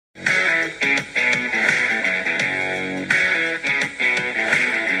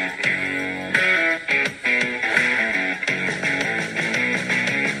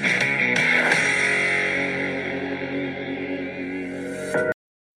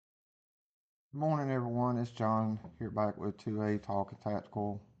Good morning, everyone. It's John here back with 2A Talk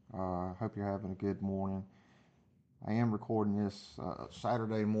Tactical. Hope you're having a good morning. I am recording this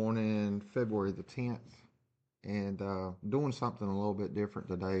Saturday morning, February the 10th, and doing something a little bit different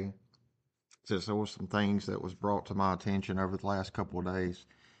today. Since there were some things that was brought to my attention over the last couple of days.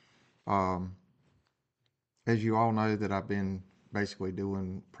 Um, as you all know, that I've been basically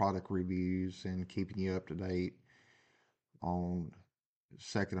doing product reviews and keeping you up to date on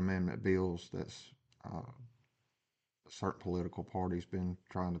Second Amendment bills that's certain political parties been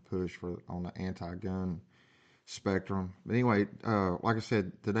trying to push for on the anti-gun spectrum. But anyway, like I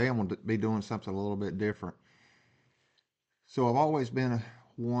said, today I'm going to be doing something a little bit different. So I've always been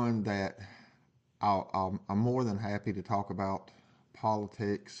one that I'm more than happy to talk about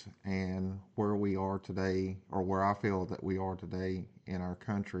politics and where we are today, or where I feel that we are today in our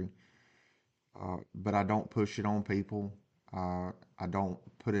country. But I don't push it on people. I don't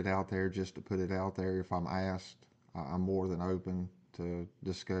put it out there just to put it out there. If I'm asked, I'm more than open to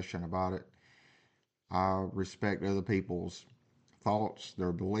discussion about it. I respect other people's thoughts,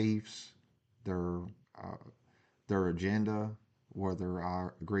 their beliefs, their uh, their agenda, whether I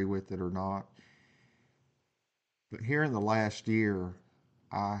agree with it or not. But here in the last year,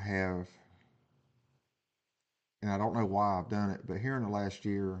 I have, and I don't know why I've done it, but here in the last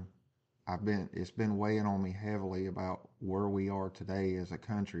year, it's been weighing on me heavily about where we are today as a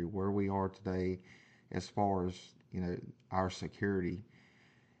country, where we are today as far as, our security.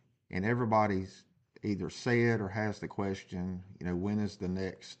 And everybody's either said or has the question, when is the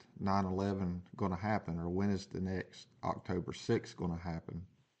next 9/11 going to happen, or when is the next October 6th going to happen?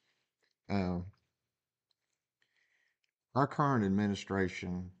 Uh, our current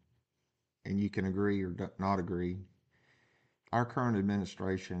administration, and you can agree or not agree, our current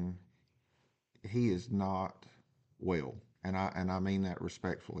administration, he is not well, and I mean that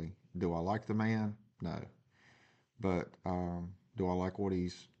respectfully. Do I like the man? No. But do I like what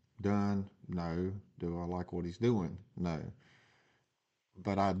he's done? No. Do I like what he's doing? No.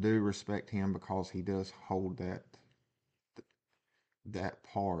 But I do respect him because he does hold that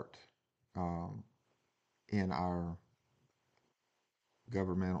part um, in our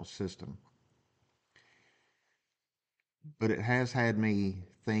governmental system. But it has had me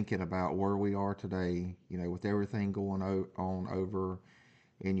thinking about where we are today. With everything going on over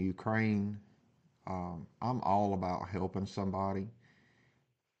in Ukraine. I'm all about helping somebody.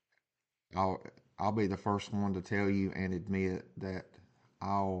 I'll I'll be the first one to tell you and admit that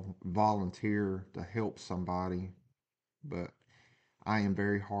I'll volunteer to help somebody, but I am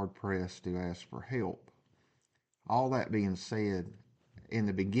very hard pressed to ask for help. All that being said, in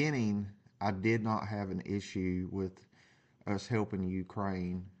the beginning, I did not have an issue with us helping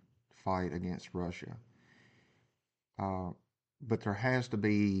Ukraine fight against Russia. Uh, but there has to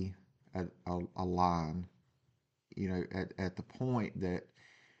be a line, at the point that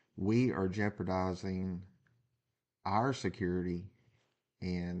we are jeopardizing our security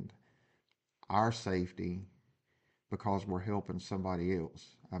and our safety because we're helping somebody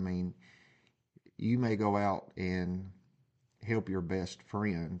else. I mean, you may go out and help your best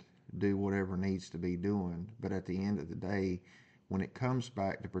friend do whatever needs to be doing, but at the end of the day, when it comes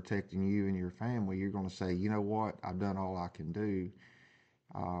back to protecting you and your family, you're going to say, you know what, I've done all I can do.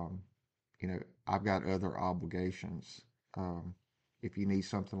 Um, I've got other obligations. Um, if you need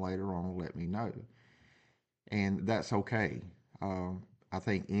something later on, let me know. And that's okay. I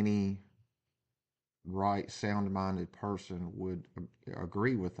think any right, sound minded person would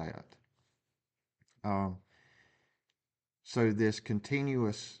agree with that. Um, so, this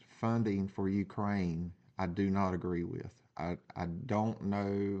continuous funding for Ukraine, I do not agree with. I don't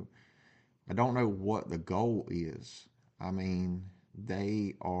know. I don't know what the goal is. I mean,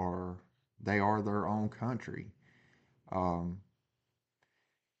 they are they are their own country. Um,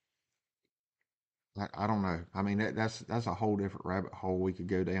 I don't know. I mean, that's a whole different rabbit hole we could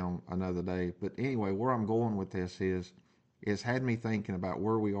go down another day. But anyway, where I'm going with this is it's had me thinking about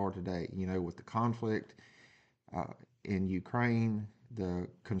where we are today. With the conflict uh, in Ukraine, the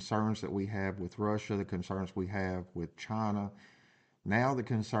concerns that we have with Russia, the concerns we have with China, now the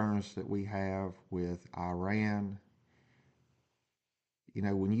concerns that we have with Iran.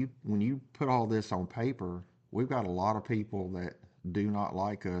 When you put all this on paper, we've got a lot of people that do not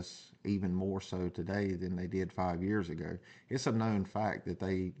like us even more so today than they did 5 years ago. It's a known fact that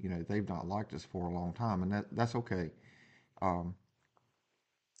they've not liked us for a long time, and that's okay. Um,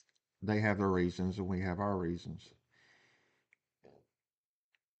 they have their reasons, and we have our reasons.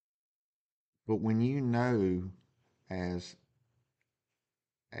 But when you know, as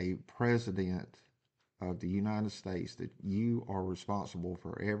a president of the United States, that you are responsible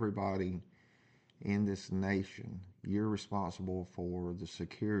for everybody in this nation. You're responsible for the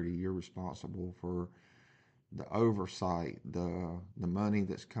security. You're responsible for the oversight, the money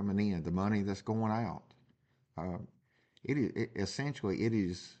that's coming in, the money that's going out. Uh, essentially it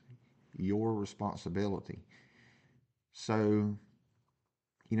is your responsibility. So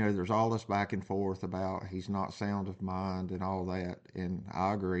there's all this back and forth about he's not sound of mind and all that, and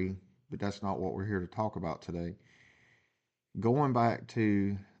I agree, but that's not what we're here to talk about today. Going back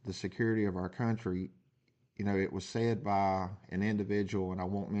to the security of our country, it was said by an individual, and I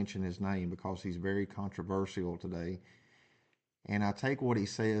won't mention his name because he's very controversial today. And I take what he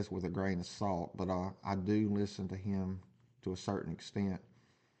says with a grain of salt, but I do listen to him to a certain extent.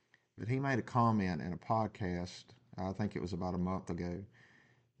 But he made a comment in a podcast, I think it was about a month ago,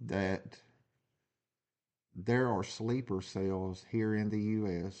 that there are sleeper cells here in the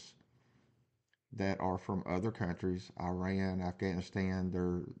U.S. that are from other countries, Iran, Afghanistan.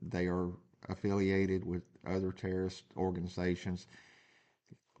 They are affiliated with other terrorist organizations.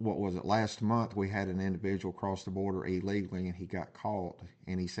 What was it? Last month we had an individual cross the border illegally, and he got caught.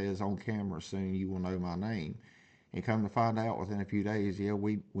 And he says on camera, "Soon you will know my name." And come to find out, within a few days, yeah,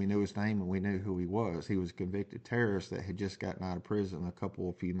 we knew his name and we knew who he was. He was a convicted terrorist that had just gotten out of prison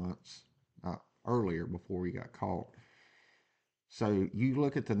a few months earlier before he got caught. So you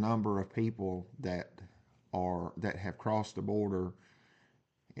look at the number of people that have crossed the border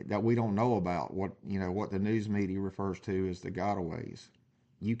that we don't know about, what the news media refers to as the gotaways.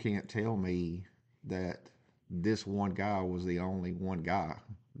 You can't tell me that this one guy was the only one guy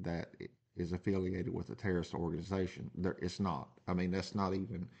that is affiliated with a terrorist organization. It's not. I mean, that's not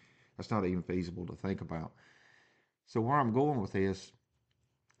even feasible to think about. So where I'm going with this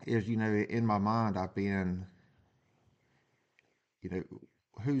is, in my mind, I've been, you know,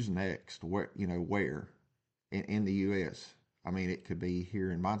 who's next? Where in the U.S. I mean, it could be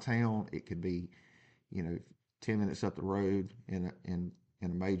here in my town. It could be, 10 minutes up the road in a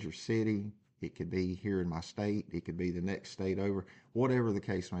major city. It could be here in my state. It could be the next state over. Whatever the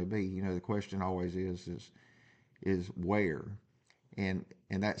case may be, the question always is where, and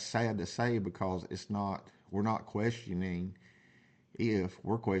that's sad to say because it's not. We're not questioning if,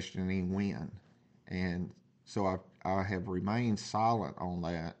 we're questioning when, and so I have remained silent on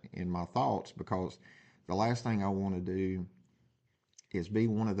that in my thoughts because the last thing I want to do is be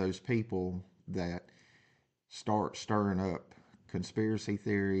one of those people that start stirring up conspiracy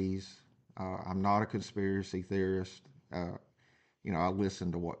theories. I'm not a conspiracy theorist. I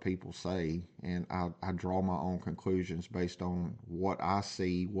listen to what people say, and I draw my own conclusions based on what I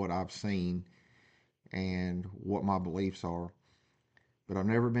see, what I've seen, and what my beliefs are. But I've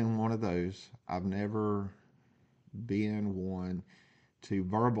never been one of those. I've never been one to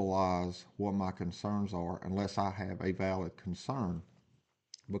verbalize what my concerns are unless I have a valid concern.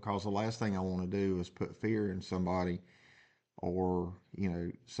 Because the last thing I want to do is put fear in somebody, or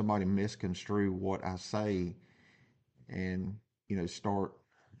somebody misconstrue what I say and start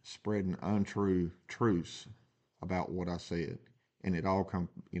spreading untrue truths about what I said, and it all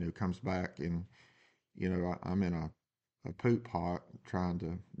comes back, and I'm in a poop pot trying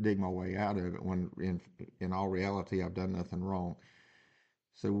to dig my way out of it when in all reality I've done nothing wrong.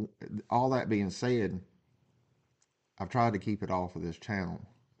 So all that being said, I've tried to keep it off of this channel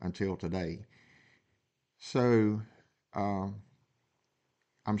until today. So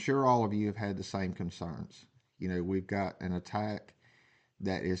I'm sure all of you have had the same concerns. We've got an attack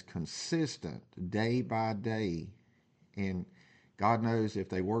that is consistent day by day, and God knows if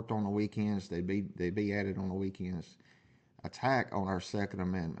they worked on the weekends, they'd be at it on the weekends. Attack on our Second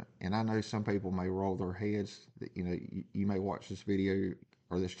Amendment. And I know some people may roll their heads. You may watch this video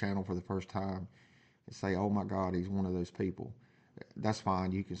or this channel for the first time and say, "Oh my God, he's one of those people." That's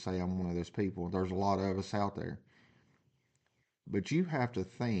fine. You can say I'm one of those people. There's a lot of us out there. But you have to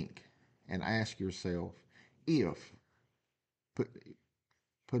think and ask yourself, if, put,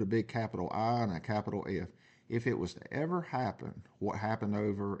 put a big capital I and a capital if it was to ever happen, what happened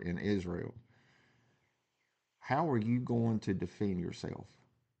over in Israel, how are you going to defend yourself?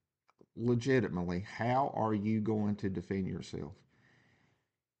 Legitimately, how are you going to defend yourself?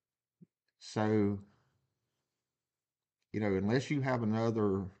 So, unless you have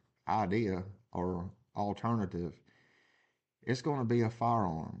another idea or alternative, it's going to be a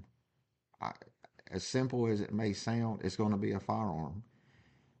firearm. As simple as it may sound, it's going to be a firearm.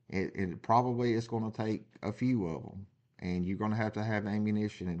 It probably is going to take a few of them, and you're going to have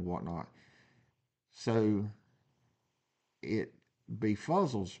ammunition and whatnot. So it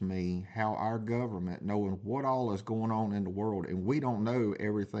befuzzles me how our government, knowing what all is going on in the world, and we don't know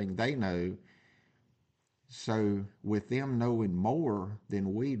everything they know. So with them knowing more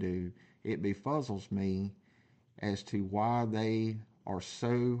than we do, it befuzzles me as to why they are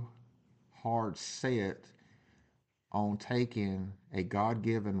so hard set on taking a God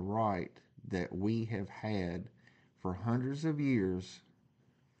given right that we have had for hundreds of years,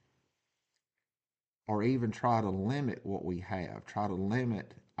 or even try to limit what we have, try to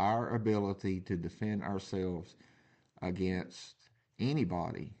limit our ability to defend ourselves against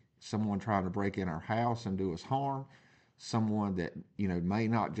anybody. Someone trying to break in our house and do us harm, someone that may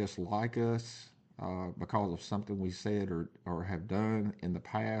not just like us because of something we said or have done in the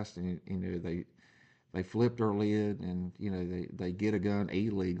past, and they flipped our lid, and they get a gun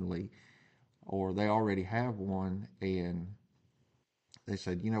illegally, or they already have one, and they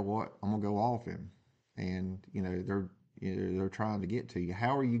said, you know what, I'm gonna go off him, and they're trying to get to you.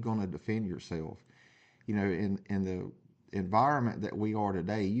 How are you going to defend yourself? In the environment that we are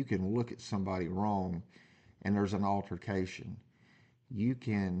today, you can look at somebody wrong, and there's an altercation. You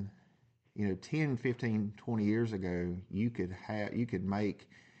can, 10, 15, 20 years ago, you could make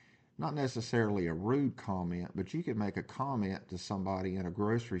not necessarily a rude comment, but you could make a comment to somebody in a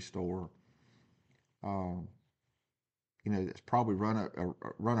grocery store. Um, that's probably run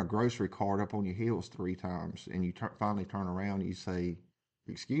a grocery cart up on your heels 3 times, and you finally turn around and you say,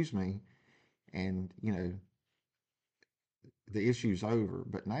 "Excuse me," and the issue's over.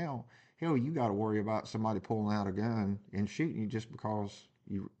 But now, hell, you got to worry about somebody pulling out a gun and shooting you just because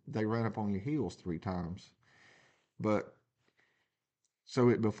they ran up on your heels 3 times. But so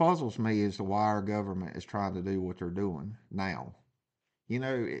it befuzzles me as to why our government is trying to do what they're doing now.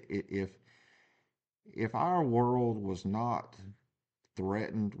 If our world was not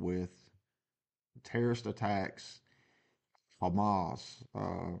threatened with terrorist attacks, Hamas,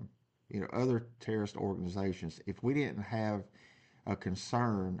 other terrorist organizations, if we didn't have a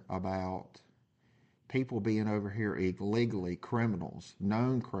concern about people being over here illegally, criminals,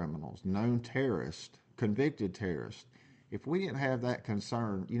 known terrorists, convicted terrorists, if we didn't have that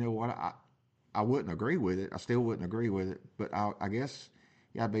concern, you know what, I wouldn't agree with it. I still wouldn't agree with it, but I guess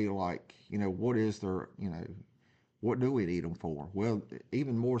I'd be like, what is there, what do we need them for? Well,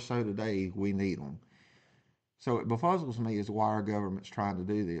 even more so today, we need them. So it befuzzles me as why our government's trying to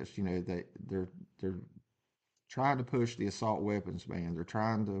do this. They're trying to push the assault weapons ban. They're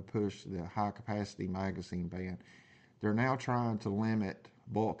trying to push the high capacity magazine ban. They're now trying to limit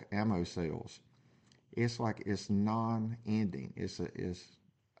bulk ammo sales. It's like it's non-ending. It's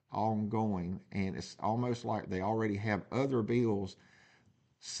ongoing, and it's almost like they already have other bills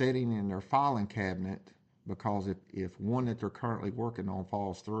sitting in their filing cabinet, because if one that they're currently working on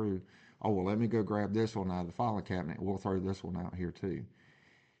falls through, oh, well, let me go grab this one out of the filing cabinet. We'll throw this one out here too.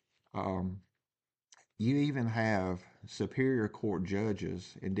 Um, you even have superior court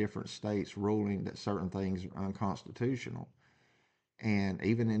judges in different states ruling that certain things are unconstitutional. And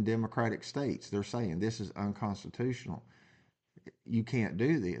even in Democratic states, they're saying this is unconstitutional. You can't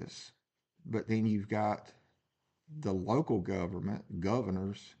do this. But then you've got the local government,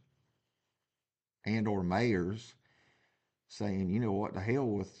 governors and or mayors saying, you know what, the hell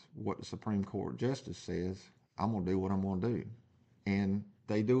with what the Supreme Court justice says. I'm going to do what I'm going to do. And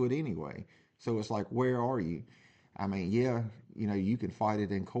they do it anyway. So it's like, where are you? I mean, yeah, you can fight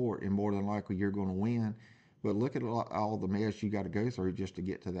it in court, and more than likely you're going to win. But look at all the mess you got to go through just to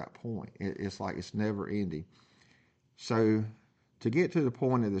get to that point. It's like it's never ending. So to get to the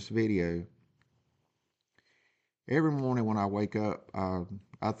point of this video, every morning when I wake up,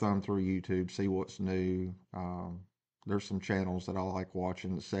 I thumb through YouTube, see what's new. There's some channels that I like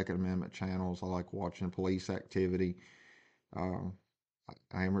watching, the Second Amendment channels. I like watching police activity. Um,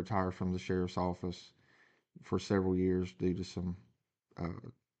 I am retired from the sheriff's office for several years due to some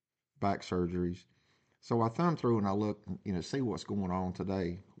back surgeries. So I thumb through and I look, see what's going on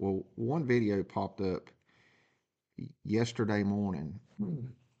today. Well, one video popped up yesterday morning,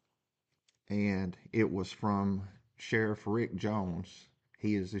 and it was from Sheriff Rick Jones.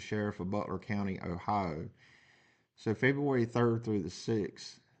 He is the sheriff of Butler County, Ohio. So February 3rd through the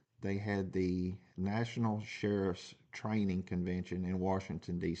 6th, they had the National Sheriff's Training Convention in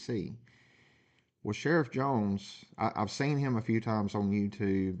Washington, D.C. Well, Sheriff Jones, I've seen him a few times on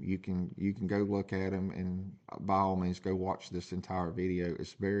YouTube. You can go look at him, and by all means go watch this entire video.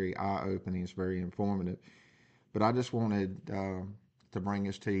 It's very eye-opening. It's very informative. But I just wanted to bring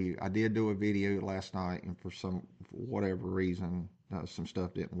this to you. I did do a video last night, and for whatever reason, some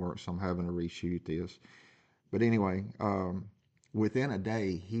stuff didn't work, so I'm having to reshoot this. But anyway, within a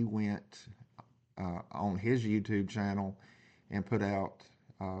day, he went on his YouTube channel and put out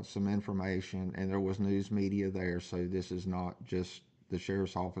some information, and there was news media there. So this is not just the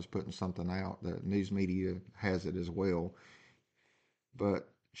sheriff's office putting something out. The news media has it as well. But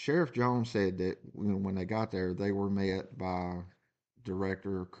Sheriff Jones said that when they got there, they were met by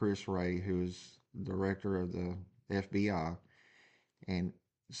Director Chris Wray, who is director of the FBI, and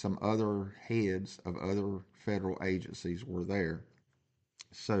some other heads of other federal agencies were there.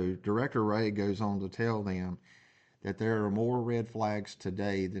 So Director Wray goes on to tell them that there are more red flags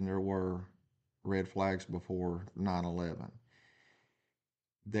today than there were red flags before 9/11.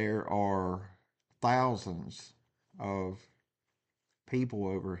 There are thousands of people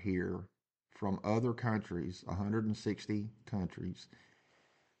over here from other countries, 160 countries,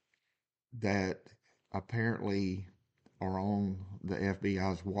 that apparently are on the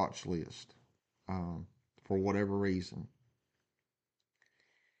FBI's watch list for whatever reason.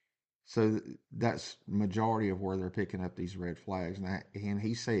 So that's majority of where they're picking up these red flags. And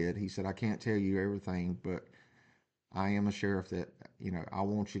he said, I can't tell you everything, but I am a sheriff that, I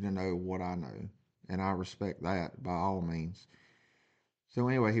want you to know what I know. And I respect that by all means. So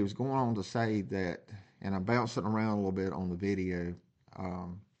anyway, he was going on to say that, and I'm bouncing around a little bit on the video,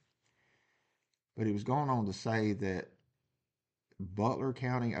 um, but he was going on to say that Butler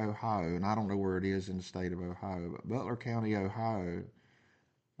County, Ohio, and I don't know where it is in the state of Ohio, but Butler County, Ohio,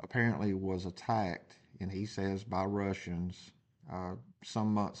 apparently was attacked, and he says by Russians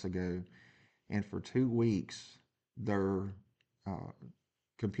some months ago, and for 2 weeks their uh,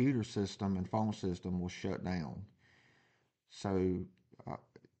 computer system and phone system was shut down. So, uh,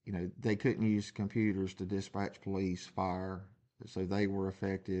 they couldn't use computers to dispatch police, fire, so they were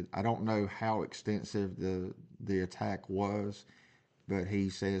affected. I don't know how extensive the attack was, but he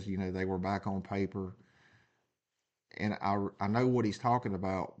says, they were back on paper. And I know what he's talking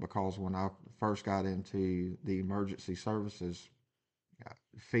about because when I first got into the emergency services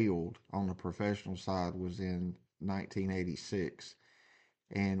field on the professional side was in 1986,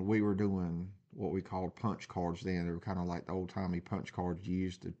 and we were doing what we called punch cards then. They were kind of like the old timey punch cards you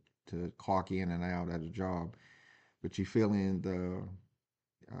used to clock in and out at a job, but you fill in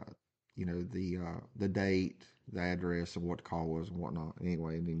uh, the date, the address, and what the call was and whatnot.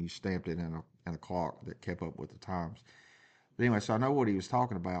 Anyway, and then you stamped it in a clock that kept up with the times. But anyway, so I know what he was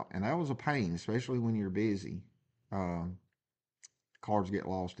talking about, and that was a pain, especially when you're busy. Um, Cards get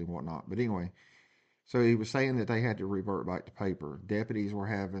lost and whatnot. But anyway, so he was saying that they had to revert back to paper. Deputies were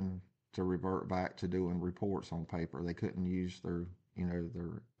having to revert back to doing reports on paper. They couldn't use their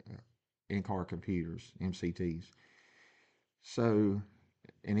in-car computers, MCTs. So,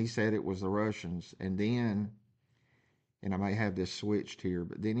 and he said it was the Russians. And then, and I may have this switched here,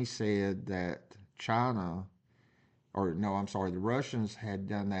 but then he said that China, or no, I'm sorry, the Russians had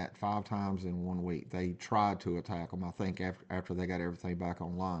done that 5 times in 1 week. They tried to attack them. I think after they got everything back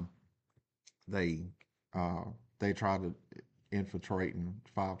online, they uh, they tried to infiltrate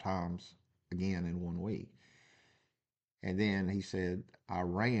 5 times again in 1 week. And then he said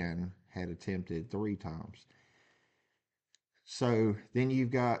Iran had attempted 3 times. So then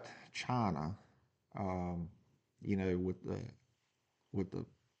you've got China, um, with the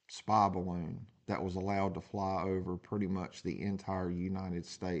spy balloon that was allowed to fly over pretty much the entire United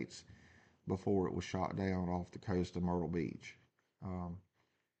States before it was shot down off the coast of Myrtle Beach. Um,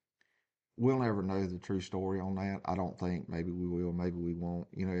 we'll never know the true story on that. I don't think. Maybe we will, maybe we won't.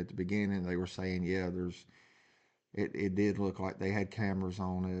 At the beginning they were saying, yeah, it did look like they had cameras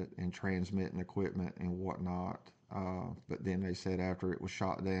on it and transmitting equipment and whatnot. But then they said after it was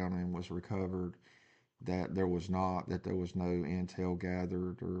shot down and was recovered that there was not, that there was no intel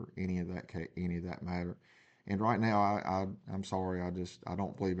gathered or any of that matter. And right now, I'm sorry, I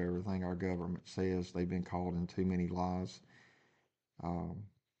don't believe everything our government says. They've been called in too many lies, um,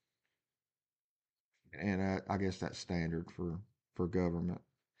 and I guess that's standard for government.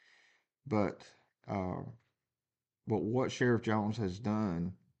 But uh, but what Sheriff Jones has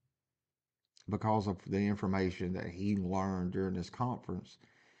done, because of the information that he learned during this conference,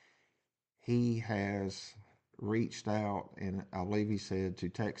 he has reached out, and I believe he said to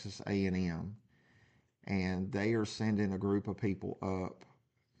Texas A&M, and they are sending a group of people up,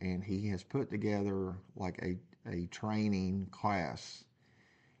 and he has put together like a training class,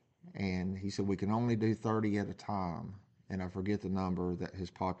 and he said we can only do 30 at a time, and I forget the number that his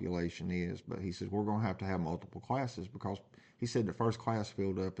population is, but he says we're going to have multiple classes because he said the first class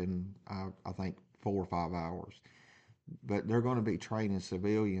filled up in I think 4 or 5 hours, but they're going to be training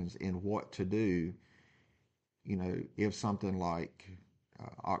civilians in what to do, if something like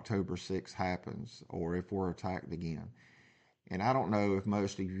October 6th happens or if we're attacked again. And I don't know if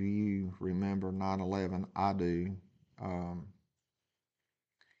most of you remember 9/11. I do. Um,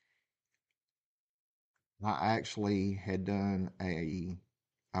 I actually had done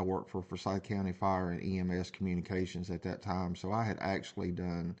I worked for Forsyth County Fire and EMS Communications at that time, so I had actually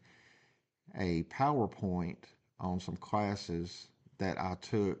done a PowerPoint on some classes that I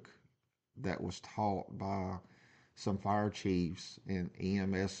took that was taught by some fire chiefs and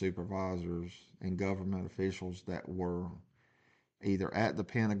EMS supervisors and government officials that were either at the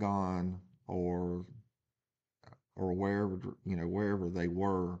Pentagon or wherever wherever they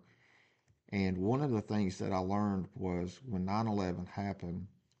were. And one of the things that I learned was when 9/11 happened,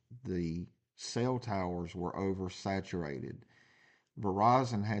 the cell towers were oversaturated.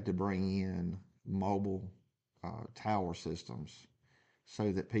 Verizon had to bring in mobile tower systems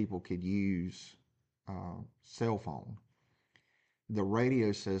so that people could use cell phone. The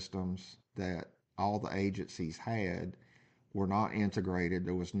radio systems that all the agencies had were not integrated.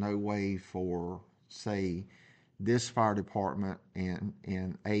 There was no way for, say, this fire department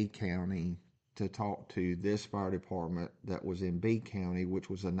in A county to talk to this fire department that was in B county, which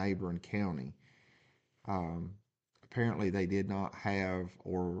was a neighboring county. Um, Apparently, they did not have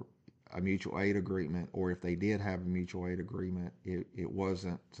or a mutual aid agreement, or if they did have a mutual aid agreement, it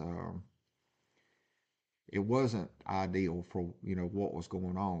wasn't ideal for what was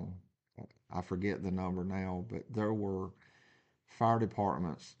going on. I forget the number now, but there were fire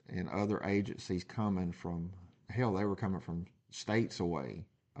departments and other agencies coming from, hell, they were coming from states away.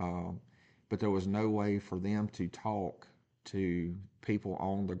 Um, but there was no way for them to talk to people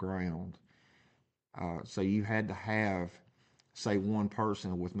on the ground. So you had to have, say, one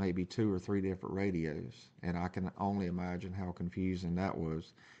person with maybe two or three different radios. And I can only imagine how confusing that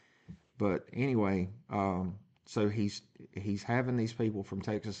was. But anyway, so he's having these people from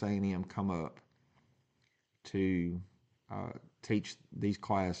Texas A&M come up to uh, teach these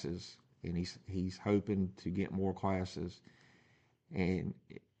classes, and he's hoping to get more classes. And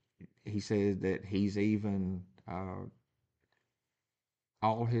he said that he's even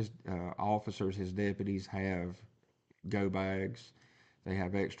all his officers, his deputies have go bags. They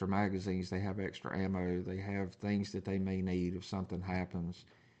have extra magazines. They have extra ammo. They have things that they may need if something happens.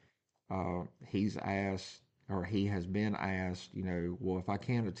 He's asked, or he has been asked, well, if I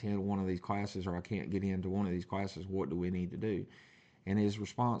can't attend one of these classes or I can't get into one of these classes, what do we need to do? And his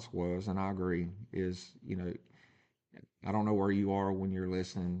response was, and I agree, is, I don't know where you are when you're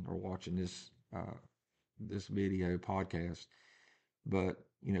listening or watching this video podcast, but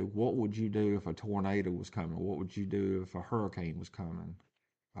what would you do if a tornado was coming? What would you do if a hurricane was coming?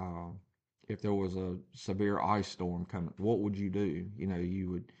 Uh, if there was a severe ice storm coming, what would you do? You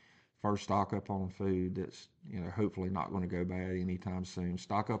would first stock up on food that's hopefully not going to go bad anytime soon.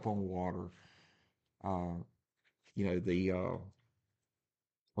 Stock up on water. Uh, the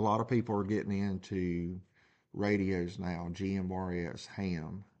a lot of people are getting into radios now. GMRS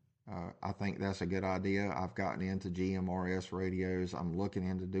ham. I think that's a good idea. I've gotten into GMRS radios. I'm looking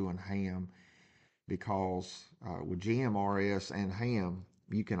into doing ham because with GMRS and ham,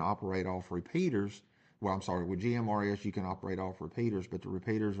 you can operate off repeaters. Well, I'm sorry, with GMRS, you can operate off repeaters, but the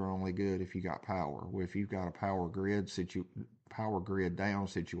repeaters are only good if you got power. Well, if you've got a power grid down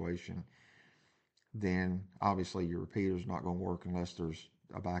situation, then obviously your repeater's not going to work unless there's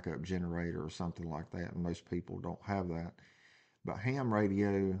a backup generator or something like that, and most people don't have that. But ham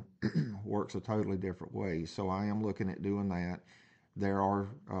radio works a totally different way, so I am looking at doing that. There are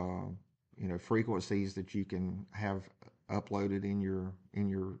frequencies that you can have uploaded in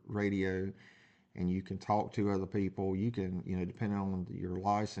your radio, and you can talk to other people. You can depending on your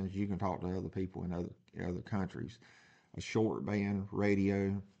license, you can talk to other people in other countries. A short band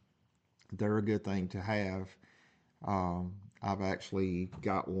radio, they're a good thing to have. I've actually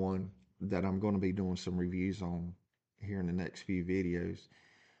got one that I'm going to be doing some reviews on here in the next few videos.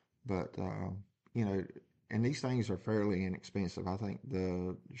 But you know, and these things are fairly inexpensive. I think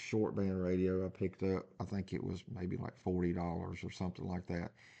the short band radio I picked up, I think it was maybe like $40 or something like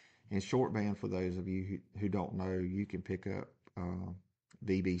that. And short band, for those of you who don't know, you can pick up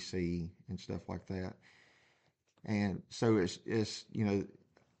BBC and stuff like that. And so it's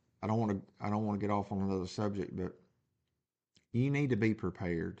I don't want to get off on another subject, but you need to be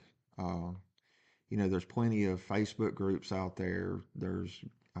prepared. Uh, there's plenty of Facebook groups out there. There's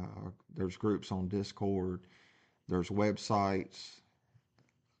groups on Discord. There's websites.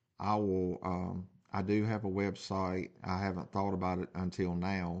 I do have a website. I haven't thought about it until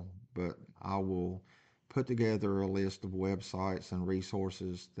now, but I will put together a list of websites and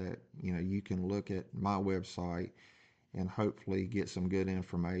resources that you can look at my website and hopefully get some good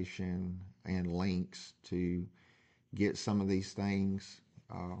information and links to get some of these things.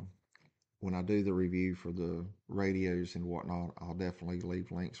 When I do the review for the radios and whatnot, I'll definitely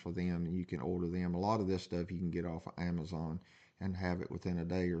leave links for them and you can order them. A lot of this stuff you can get off of Amazon, and have it within a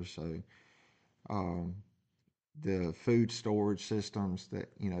day or so. Um, the food storage systems that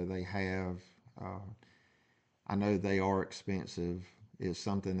they have, uh, I know they are expensive. It's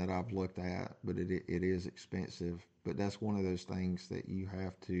something that I've looked at, but it is expensive. But that's one of those things that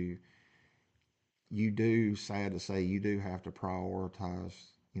sad to say, you do have to prioritize,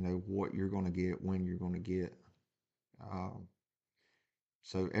 what you're going to get, when you're going to get. Um,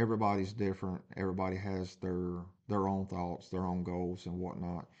 so everybody's different. Everybody has their own thoughts, their own goals, and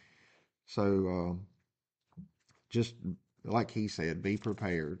whatnot. So just like he said, be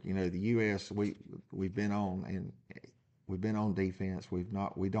prepared. The U.S. we've been on and we've been on defense.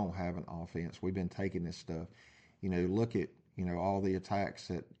 We don't have an offense. We've been taking this stuff. Look at all the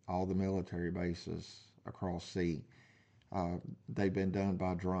attacks at all the military bases across sea. Uh, they've been done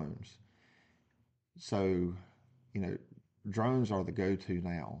by drones. So you know, drones are the go-to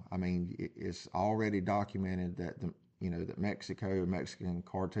now. I mean, it's already documented that that Mexican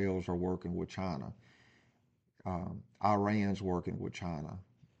cartels are working with China. Iran's working with China,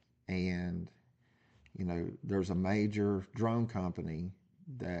 and there's a major drone company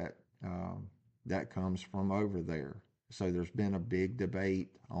that that comes from over there. So there's been a big debate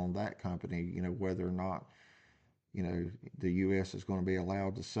on that company, whether or not the U.S. is going to be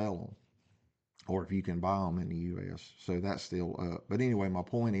allowed to sell them, or if you can buy them in the U.S. So that's still up. But anyway, my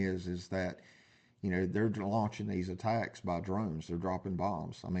point is that they're launching these attacks by drones. They're dropping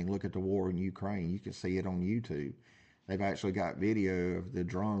bombs. I mean, look at the war in Ukraine. You can see it on YouTube. They've actually got video of the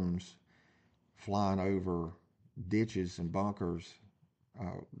drones flying over ditches and bunkers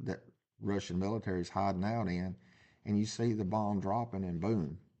that Russian military is hiding out in, and you see the bomb dropping, and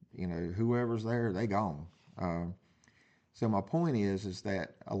boom, whoever's there, they gone. So my point is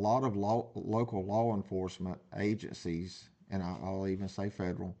that a lot of local law enforcement agencies, and I'll even say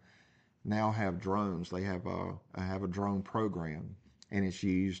federal, now have drones. They have a drone program, and it's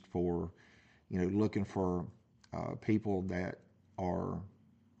used for looking for people that are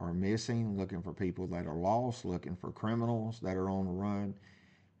missing, looking for people that are lost, looking for criminals that are on the run.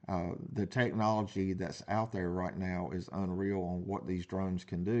 The technology that's out there right now is unreal on what these drones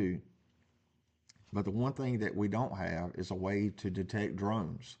can do. But the one thing that we don't have is a way to detect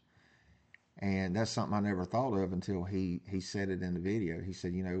drones. And that's something I never thought of until he said it in the video. He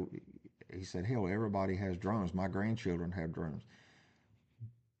said, hell, everybody has drones. My grandchildren have drones.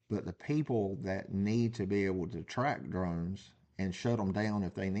 But the people that need to be able to track drones and shut them down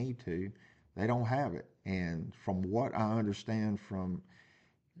if they need to, they don't have it. And from what I understand from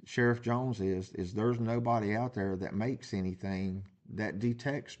Sheriff Jones is there's nobody out there that makes anything that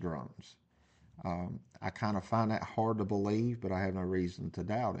detects drones. I kind of find that hard to believe, but I have no reason to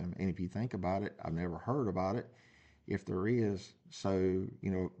doubt him. And if you think about it, I've never heard about it, if there is. So,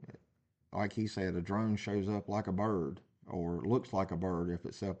 like he said, a drone shows up like a bird or looks like a bird if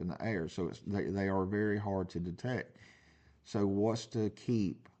it's up in the air. So they are very hard to detect. So what's to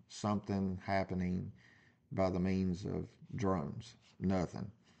keep something happening by the means of drones?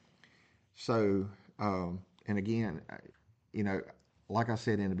 Nothing. So, and again, you know, like I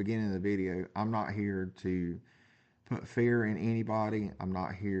said in the beginning of the video, I'm not here to put fear in anybody. I'm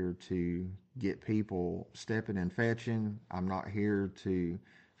not here to get people stepping and fetching. I'm not here to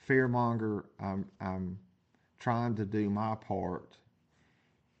fearmonger. I'm trying to do my part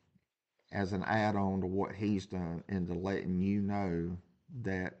as an add-on to what he's done and to letting you know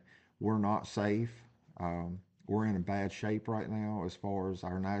that we're not safe. We're in a bad shape right now as far as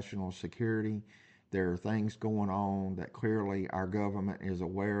our national security. There are things going on that clearly our government is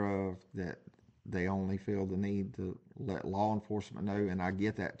aware of, that they only feel the need to let law enforcement know, and I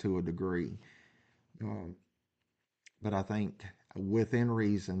get that to a degree. Um, but I think within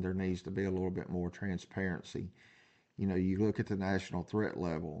reason, there needs to be a little bit more transparency. You look at the national threat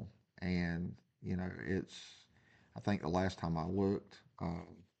level, and I think the last time I looked,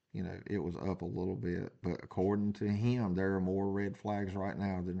 it was up a little bit, but according to him, there are more red flags right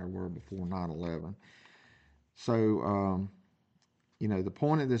now than there were before 9/11. So, the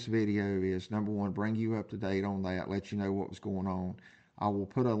point of this video is, number one, bring you up to date on that, let you know what was going on. I will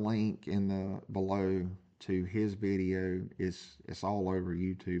put a link in the below to his video. It's all over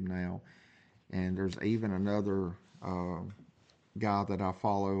YouTube now, and there's even another guy that I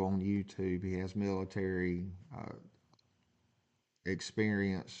follow on YouTube. He has military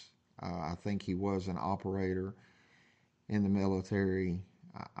experience. I think he was an operator in the military.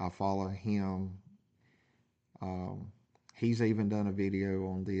 I follow him. He's even done a video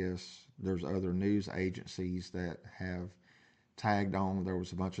on this. There's other news agencies that have tagged on. There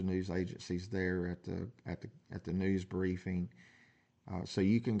was a bunch of news agencies there at the news briefing, so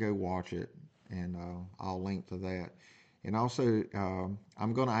you can go watch it, and I'll link to that. And also,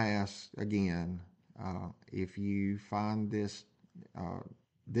 I'm going to ask again, if you find this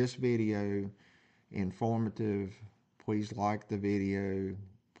video informative, please like the video.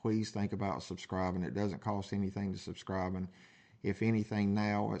 Please think about subscribing. It doesn't cost anything to subscribe. And if anything,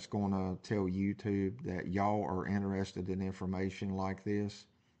 now it's going to tell YouTube that y'all are interested in information like this.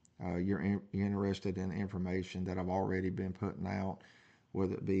 You're interested in information that I've already been putting out,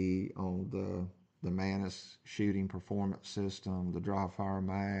 whether it be on the Manus shooting performance system, the dry fire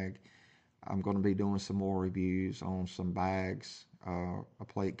mag. I'm going to be doing some more reviews on some bags, a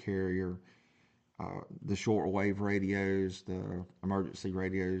plate carrier, the shortwave radios, the emergency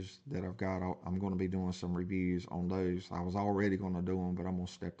radios that I've got. I'm going to be doing some reviews on those. I was already going to do them, but I'm going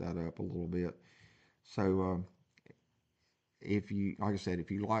to step that up a little bit. So if you, like I said, if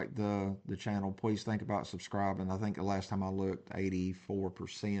you like the channel, please think about subscribing. I think the last time I looked,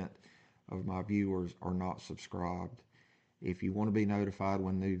 84% of my viewers are not subscribed. If you want to be notified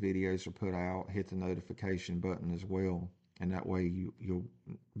when new videos are put out, hit the notification button as well, and that way you'll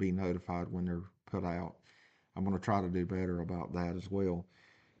be notified when they're put out. I'm going to try to do better about that as well.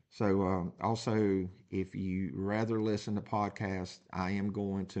 So also, if you rather listen to podcasts, I am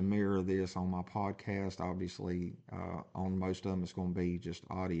going to mirror this on my podcast. Obviously, on most of them, it's going to be just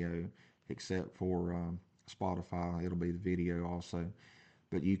audio, except for Spotify. It'll be the video also.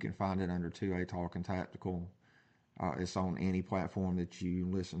 But you can find it under 2A Talking Tactical. It's on any platform that you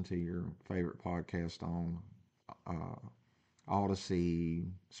listen to your favorite podcast on. Odyssey,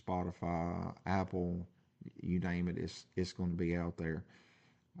 Spotify, Apple, you name it, it's going to be out there.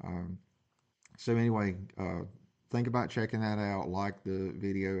 So anyway, think about checking that out. Like the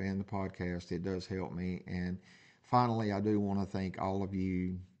video and the podcast. It does help me. And finally, I do want to thank all of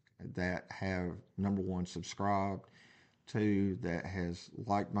you that have, number one, subscribed, two, that has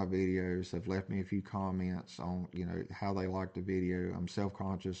liked my videos, have left me a few comments on, how they like the video. I'm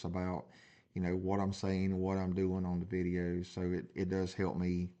self-conscious about, what I'm saying and what I'm doing on the videos. So it does help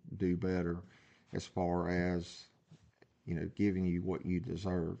me do better as far as, giving you what you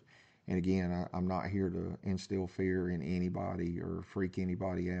deserve. And again, I'm not here to instill fear in anybody or freak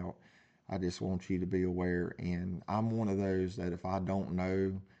anybody out. I just want you to be aware. And I'm one of those that if I don't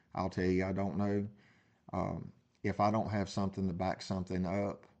know, I'll tell you I don't know. If I don't have something to back something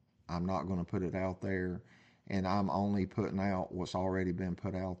up, I'm not going to put it out there. And I'm only putting out what's already been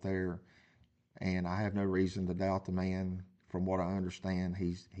put out there. And I have no reason to doubt the man. From what I understand,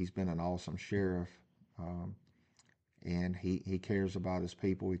 he's been an awesome sheriff. And he cares about his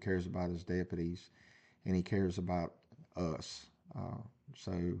people, he cares about his deputies, and he cares about us.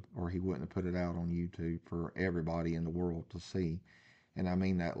 Or he wouldn't have put it out on YouTube for everybody in the world to see. And I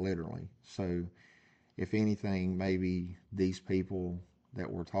mean that literally. So if anything, maybe these people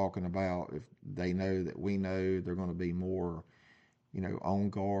that we're talking about, if they know that we know, they're going to be more, on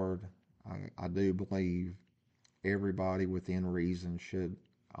guard. I do believe everybody within reason should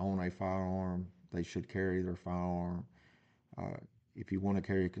own a firearm. They should carry their firearm. If you want to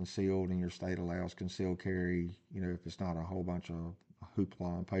carry concealed and your state allows concealed carry, if it's not a whole bunch of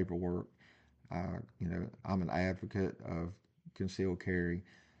hoopla and paperwork, I'm an advocate of concealed carry.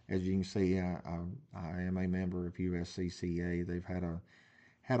 As you can see, I am a member of USCCA. They've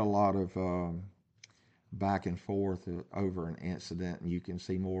had a lot of back and forth over an incident, and you can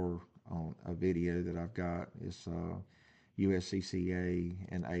see more on a video that I've got. It's USCCA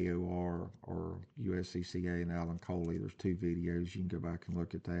and AOR, or USCCA and Alan Coley. There's two videos. You can go back and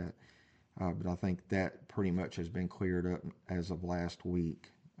look at that. But I think that pretty much has been cleared up as of last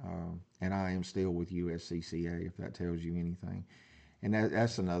week. And I am still with USCCA, if that tells you anything. And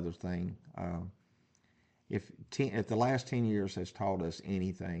that's another thing. If the last 10 years has taught us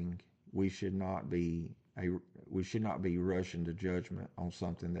anything, we should not be rushing to judgment on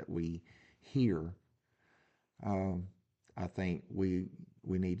something that we hear. I think we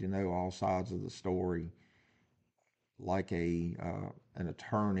need to know all sides of the story. Like an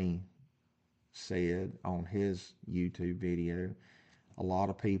attorney said on his YouTube video, a lot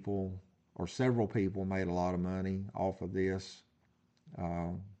of people, or several people, made a lot of money off of this.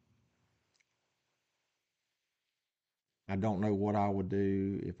 I don't know what I would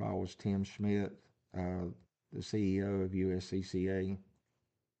do if I was Tim Schmidt, the CEO of USCCA,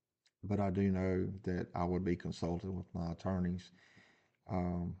 but I do know that I would be consulting with my attorneys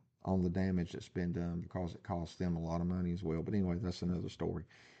on the damage that's been done, because it costs them a lot of money as well. But anyway, that's another story.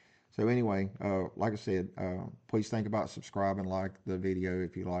 So anyway, like I said, please think about subscribing, like the video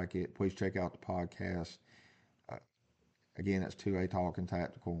if you like it. Please check out the podcast. Again, that's 2A Talking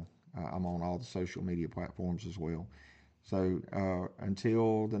Tactical. I'm on all the social media platforms as well. So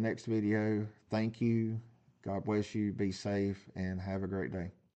until the next video, thank you. God bless you. Be safe and have a great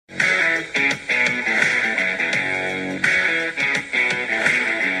day.